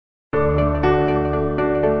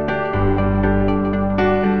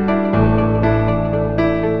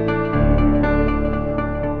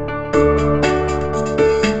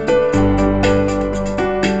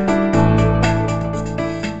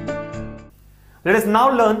Let us now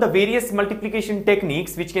learn the various multiplication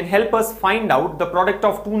techniques which can help us find out the product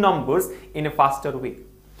of two numbers in a faster way.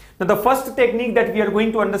 Now the first technique that we are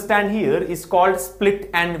going to understand here is called split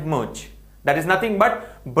and merge. That is nothing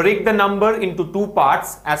but break the number into two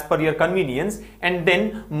parts as per your convenience and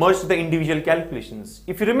then merge the individual calculations.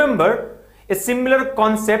 If you remember, a similar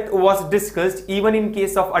concept was discussed even in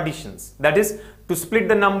case of additions. That is to split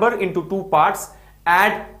the number into two parts,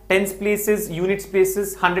 add tens places, units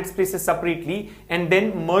places, hundreds places separately and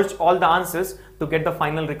then merge all the answers to get the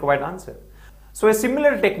final required answer. So a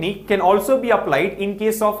similar technique can also be applied in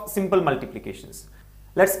case of simple multiplications.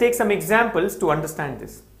 Let's take some examples to understand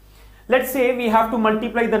this. Let's say we have to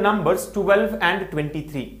multiply the numbers 12 and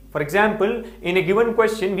 23. For example, in a given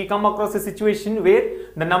question, we come across a situation where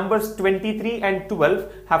the numbers 23 and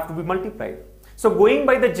 12 have to be multiplied. So going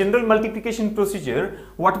by the general multiplication procedure,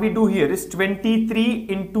 what we do here is 23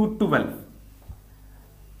 into 12.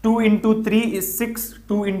 2 into 3 is 6,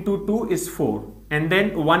 2 into 2 is 4. And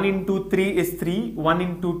then 1 into 3 is 3, 1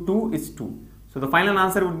 into 2 is 2. So the final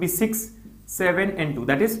answer would be 6, 7 and 2.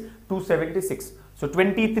 That is 276. So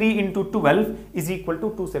 23 into 12 is equal to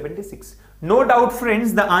 276. No doubt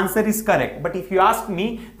friends, the answer is correct. But if you ask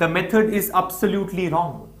me, the method is absolutely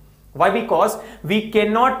wrong. Why? Because we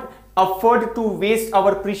cannot afford to waste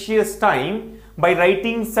our precious time by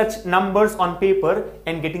writing such numbers on paper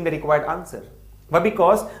and getting the required answer. Why?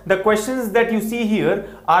 Because the questions that you see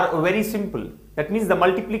here are very simple. That means the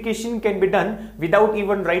multiplication can be done without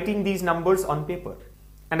even writing these numbers on paper.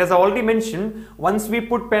 And as I already mentioned, once we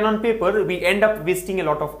put pen on paper, we end up wasting a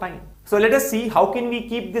lot of time. So let us see how can we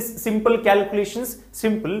keep this simple calculations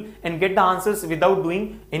simple and get the answers without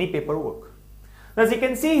doing any paperwork. Now, as you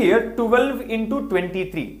can see here, 12 into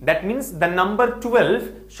 23. That means the number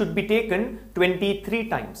 12 should be taken 23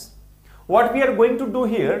 times. What we are going to do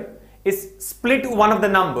here is split one of the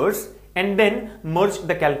numbers and then merge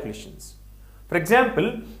the calculations. For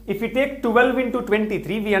example, if we take 12 into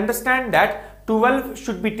 23, we understand that 12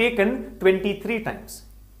 should be taken 23 times.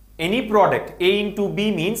 Any product A into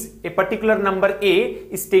B means a particular number A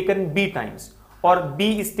is taken B times or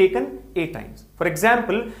B is taken A times. For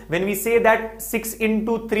example, when we say that 6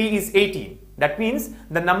 into 3 is 18, that means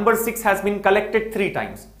the number 6 has been collected 3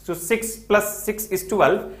 times. So 6 plus 6 is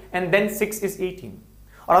 12 and then 6 is 18.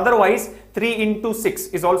 Or otherwise 3 into 6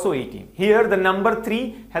 is also 18. Here the number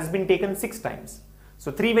 3 has been taken 6 times.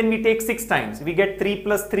 So 3 when we take 6 times, we get 3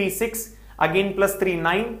 plus 3 6, again plus 3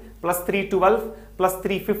 9, plus 3 12, plus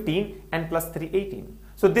 3 15 and plus 3 18.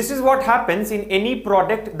 So this is what happens in any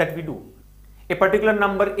product that we do. A particular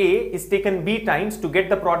number A is taken B times to get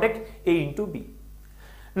the product A into B.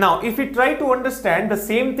 Now if we try to understand, the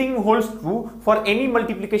same thing holds true for any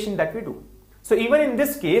multiplication that we do. So even in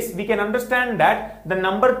this case, we can understand that the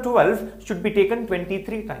number 12 should be taken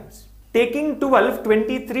 23 times. Taking 12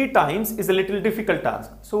 23 times is a little difficult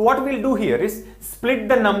task. So what we'll do here is split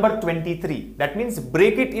the number 23. That means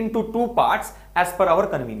break it into two parts as per our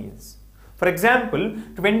convenience. For example,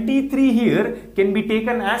 23 here can be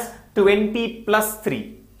taken as 20 plus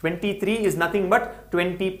 3. 23 is nothing but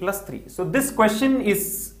 20 plus 3. So this question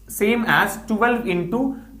is same as 12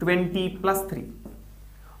 into 20 plus 3.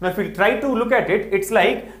 Now if we try to look at it, it's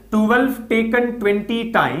like 12 taken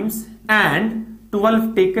 20 times and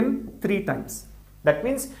 12 taken 3 times. That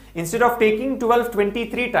means instead of taking 12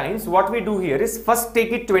 23 times, what we do here is first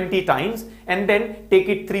take it 20 times and then take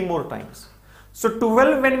it 3 more times. So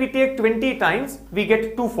 12 when we take 20 times, we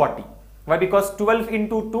get 240. Why? Because 12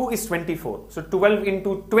 into 2 is 24. So 12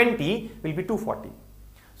 into 20 will be 240.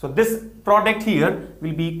 So this product here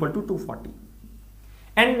will be equal to 240.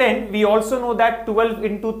 And then we also know that 12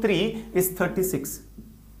 into 3 is 36.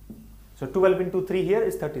 So 12 into 3 here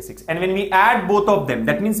is 36. And when we add both of them,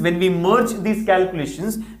 that means when we merge these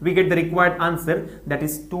calculations, we get the required answer, that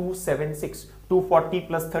is 276. 240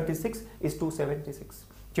 plus 36 is 276.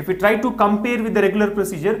 So if we try to compare with the regular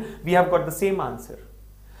procedure, we have got the same answer.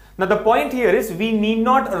 Now the point here is we need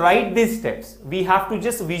not write these steps. We have to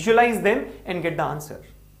just visualize them and get the answer.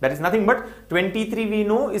 That is nothing but 23 we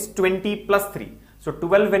know is 20 plus 3. So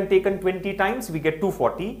 12 when taken 20 times, we get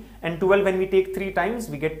 240, and 12 when we take 3 times,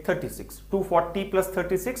 we get 36. 240 plus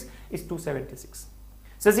 36 is 276.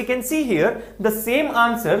 So as you can see here, the same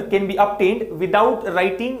answer can be obtained without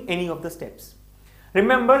writing any of the steps.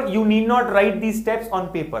 Remember, you need not write these steps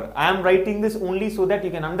on paper. I am writing this only so that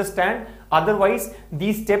you can understand. Otherwise,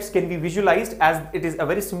 these steps can be visualized as it is a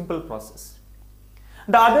very simple process.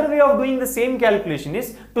 The other way of doing the same calculation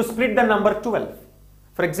is to split the number 12.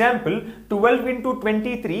 For example, 12 into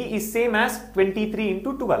 23 is same as 23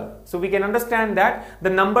 into 12. So we can understand that the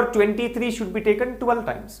number 23 should be taken 12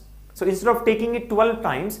 times. So instead of taking it 12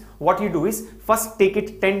 times, what you do is first take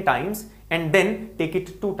it 10 times and then take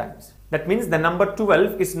it 2 times. That means the number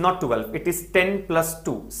 12 is not 12, it is 10 plus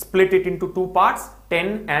 2. Split it into 2 parts,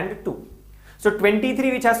 10 and 2. So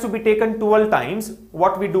 23, which has to be taken 12 times,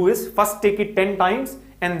 what we do is first take it 10 times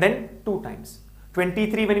and then 2 times.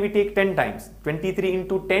 23 when we take 10 times, 23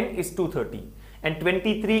 into 10 is 230 and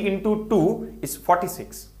 23 into 2 is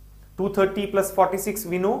 46. 230 plus 46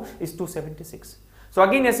 we know is 276. So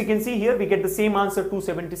again, as you can see here, we get the same answer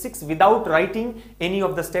 276 without writing any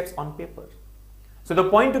of the steps on paper. So the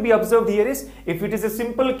point to be observed here is, if it is a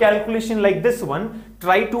simple calculation like this one,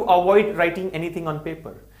 try to avoid writing anything on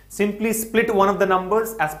paper. Simply split one of the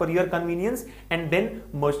numbers as per your convenience and then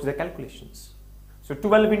merge the calculations. So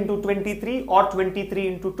 12 into 23 or 23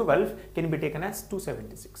 into 12 can be taken as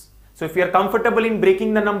 276. So if you are comfortable in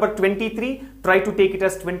breaking the number 23, try to take it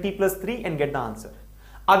as 20 plus 3 and get the answer.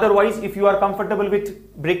 Otherwise, if you are comfortable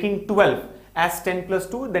with breaking 12 as 10 plus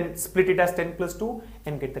 2, then split it as 10 plus 2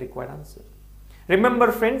 and get the required answer.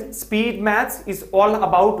 Remember friends, speed maths is all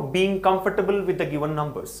about being comfortable with the given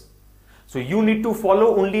numbers. So you need to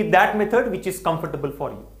follow only that method which is comfortable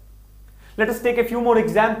for you. Let us take a few more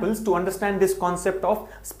examples to understand this concept of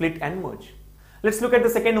split and merge. Let's look at the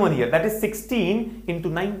second one here, that is 16 into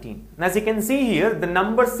 19. And as you can see here, the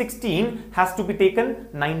number 16 has to be taken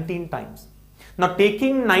 19 times. Now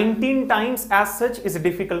taking 19 times as such is a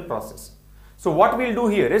difficult process. So what we'll do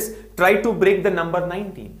here is try to break the number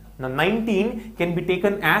 19. Now 19 can be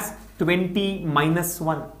taken as 20 minus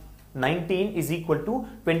 1. 19 is equal to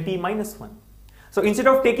 20 minus 1. So instead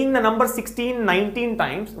of taking the number 16 19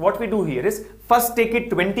 times, what we do here is first take it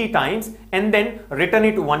 20 times and then return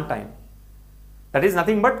it 1 time. That is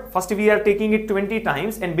nothing but first we are taking it 20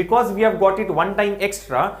 times, and because we have got it 1 time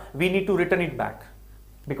extra, we need to return it back.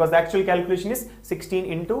 Because the actual calculation is 16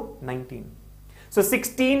 into 19. So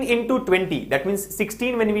 16 into 20, that means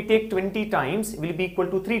 16 when we take 20 times will be equal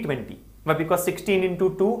to 320. But because 16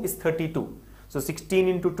 into 2 is 32. So 16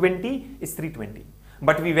 into 20 is 320.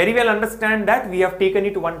 But we very well understand that we have taken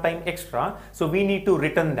it 1 time extra. So we need to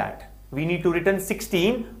return that. We need to return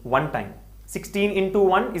 16 1 time. 16 into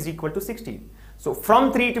 1 is equal to 16. So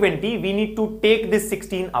from 320, we need to take this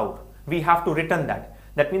 16 out. We have to return that.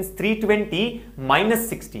 That means 320 minus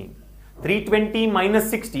 16. 320 minus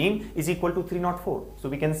 16 is equal to 304. So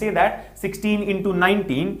we can say that 16 into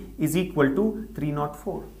 19 is equal to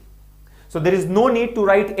 304. So there is no need to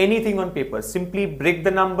write anything on paper. Simply break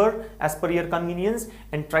the number as per your convenience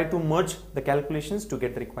and try to merge the calculations to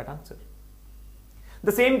get the required answer.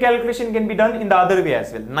 The same calculation can be done in the other way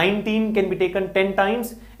as well. 19 can be taken 10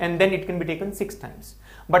 times and then it can be taken 6 times.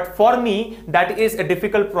 But for me, that is a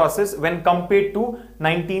difficult process when compared to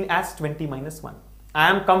 19 as 20 minus 1. I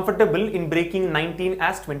am comfortable in breaking 19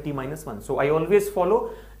 as 20 minus 1. So I always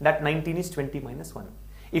follow that 19 is 20 minus 1.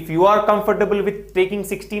 If you are comfortable with taking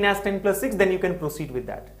 16 as 10 plus 6, then you can proceed with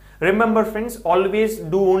that. Remember friends, always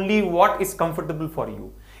do only what is comfortable for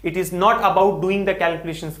you. It is not about doing the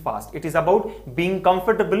calculations fast. It is about being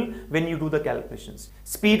comfortable when you do the calculations.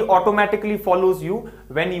 Speed automatically follows you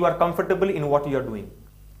when you are comfortable in what you are doing.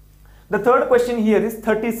 The third question here is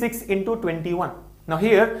 36 into 21. Now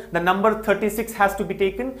here the number 36 has to be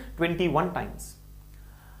taken 21 times.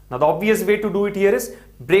 Now the obvious way to do it here is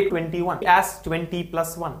break 21 as 20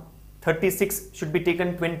 plus 1. 36 should be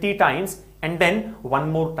taken 20 times and then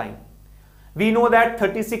 1 more time. We know that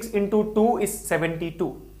 36 into 2 is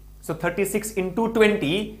 72. So 36 into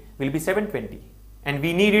 20 will be 720. And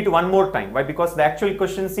we need it 1 more time. Why? Because the actual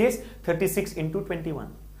question says 36 into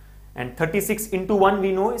 21. And 36 into 1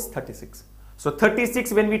 we know is 36. So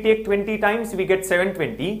 36 when we take 20 times we get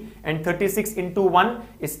 720, and 36 into 1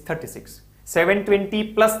 is 36.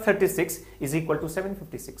 720 plus 36 is equal to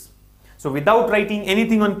 756. So without writing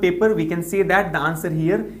anything on paper, we can say that the answer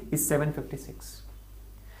here is 756.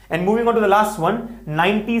 And moving on to the last one,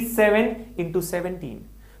 97 into 17.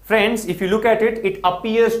 Friends, if you look at it, it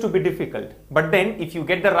appears to be difficult. But then if you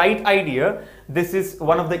get the right idea, this is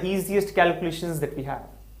one of the easiest calculations that we have.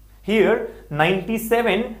 Here,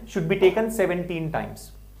 97 should be taken 17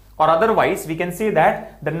 times. Or otherwise, we can say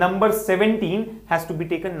that the number 17 has to be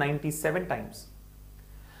taken 97 times.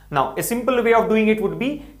 Now, a simple way of doing it would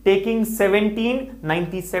be taking 17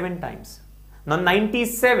 97 times. Now,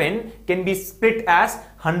 97 can be split as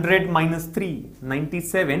 100 minus 3.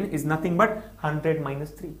 97 is nothing but 100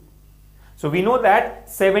 minus 3. So, we know that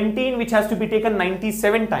 17 which has to be taken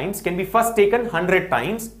 97 times can be first taken 100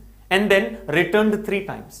 times and then returned 3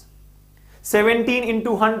 times. 17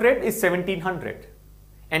 into 100 is 1700.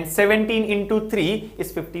 And 17 into 3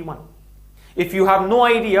 is 51. If you have no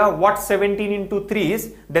idea what 17 into 3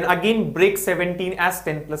 is, then again break 17 as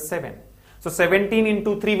 10 plus 7. So 17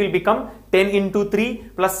 into 3 will become 10 into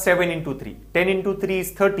 3 plus 7 into 3. 10 into 3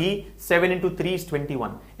 is 30, 7 into 3 is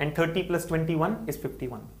 21, and 30 plus 21 is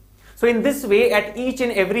 51. So in this way, at each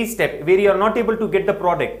and every step where you are not able to get the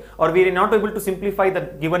product or where you are not able to simplify the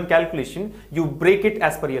given calculation, you break it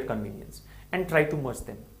as per your convenience and try to merge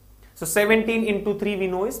them. So 17 into 3 we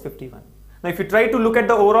know is 51. Now if you try to look at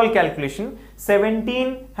the overall calculation,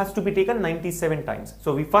 17 has to be taken 97 times.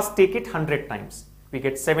 So we first take it 100 times. We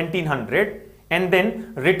get 1700 and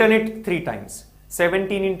then return it 3 times.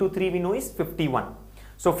 17 into 3 we know is 51.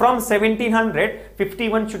 So from 1700,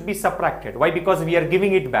 51 should be subtracted. Why? Because we are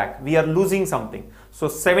giving it back. We are losing something. So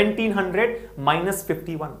 1700 minus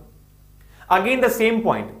 51. Again the same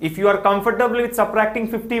point. If you are comfortable with subtracting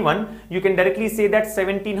 51, you can directly say that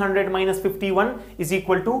 1700 minus 51 is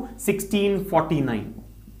equal to 1649.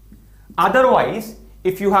 Otherwise,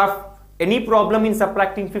 if you have any problem in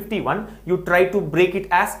subtracting 51, you try to break it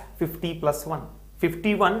as 50 plus 1.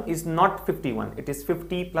 51 is not 51, it is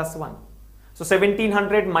 50 plus 1. So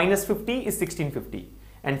 1700 minus 50 is 1650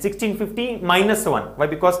 and 1650 minus 1. Why?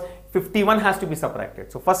 Because 51 has to be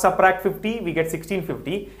subtracted. So first subtract 50, we get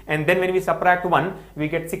 1650, and then when we subtract 1, we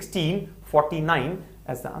get 1649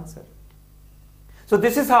 as the answer. So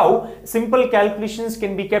this is how simple calculations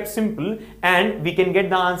can be kept simple and we can get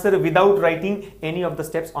the answer without writing any of the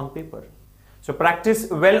steps on paper. So practice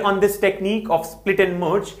well on this technique of split and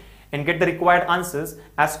merge and get the required answers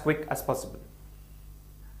as quick as possible.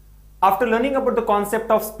 After learning about the concept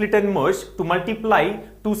of split and merge to multiply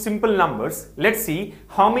two simple numbers, let's see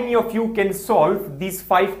how many of you can solve these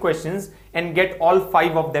 5 questions and get all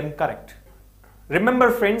 5 of them correct. Remember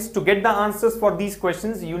friends, to get the answers for these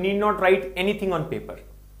questions, you need not write anything on paper.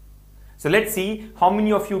 So let's see how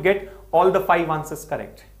many of you get all the 5 answers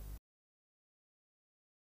correct.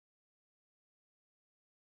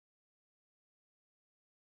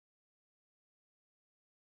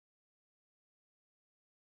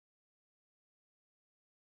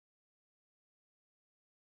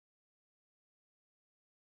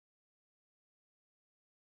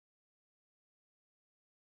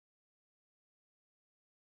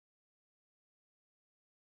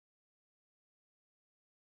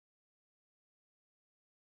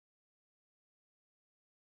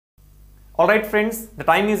 Alright friends, the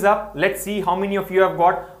time is up. Let's see how many of you have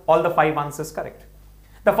got all the 5 answers correct.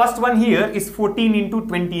 The first one here is 14 into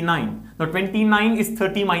 29. Now 29 is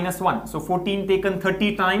 30 minus 1. So 14 taken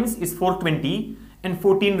 30 times is 420 and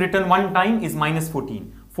 14 written 1 time is minus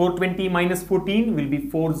 14. 420 minus 14 will be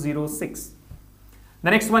 406. The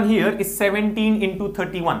next one here is 17 into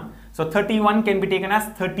 31. So 31 can be taken as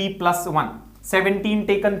 30 plus 1. 17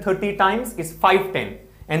 taken 30 times is 510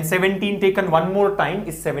 and 17 taken one more time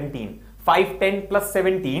is 17. 510 plus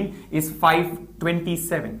 17 is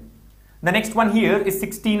 527. The next one here is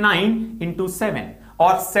 69 into 7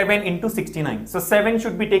 or 7 into 69. So 7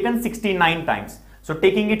 should be taken 69 times. So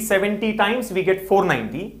taking it 70 times we get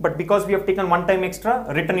 490, but because we have taken one time extra,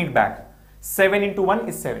 return it back. 7 into 1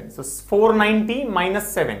 is 7. So 490 minus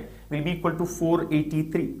 7 will be equal to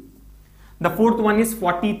 483. The fourth one is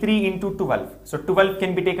 43 into 12. So 12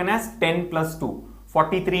 can be taken as 10 plus 2.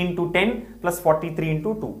 43 into 10 plus 43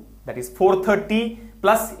 into 2. That is 430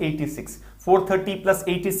 plus 86. 430 plus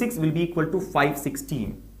 86 will be equal to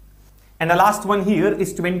 516. And the last one here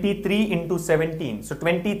is 23 into 17. So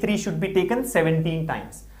 23 should be taken 17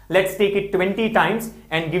 times. Let's take it 20 times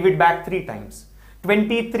and give it back 3 times.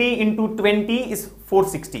 23 into 20 is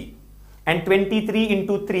 460. And 23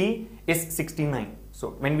 into 3 is 69.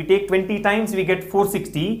 So when we take 20 times, we get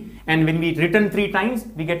 460. And when we return 3 times,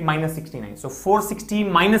 we get minus 69. So 460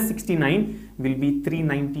 minus 69 will be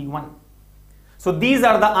 391. So these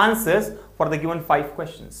are the answers for the given 5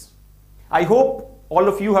 questions. I hope all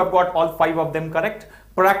of you have got all 5 of them correct.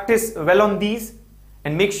 Practice well on these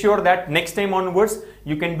and make sure that next time onwards,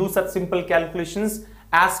 you can do such simple calculations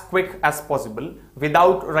as quick as possible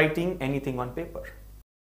without writing anything on paper.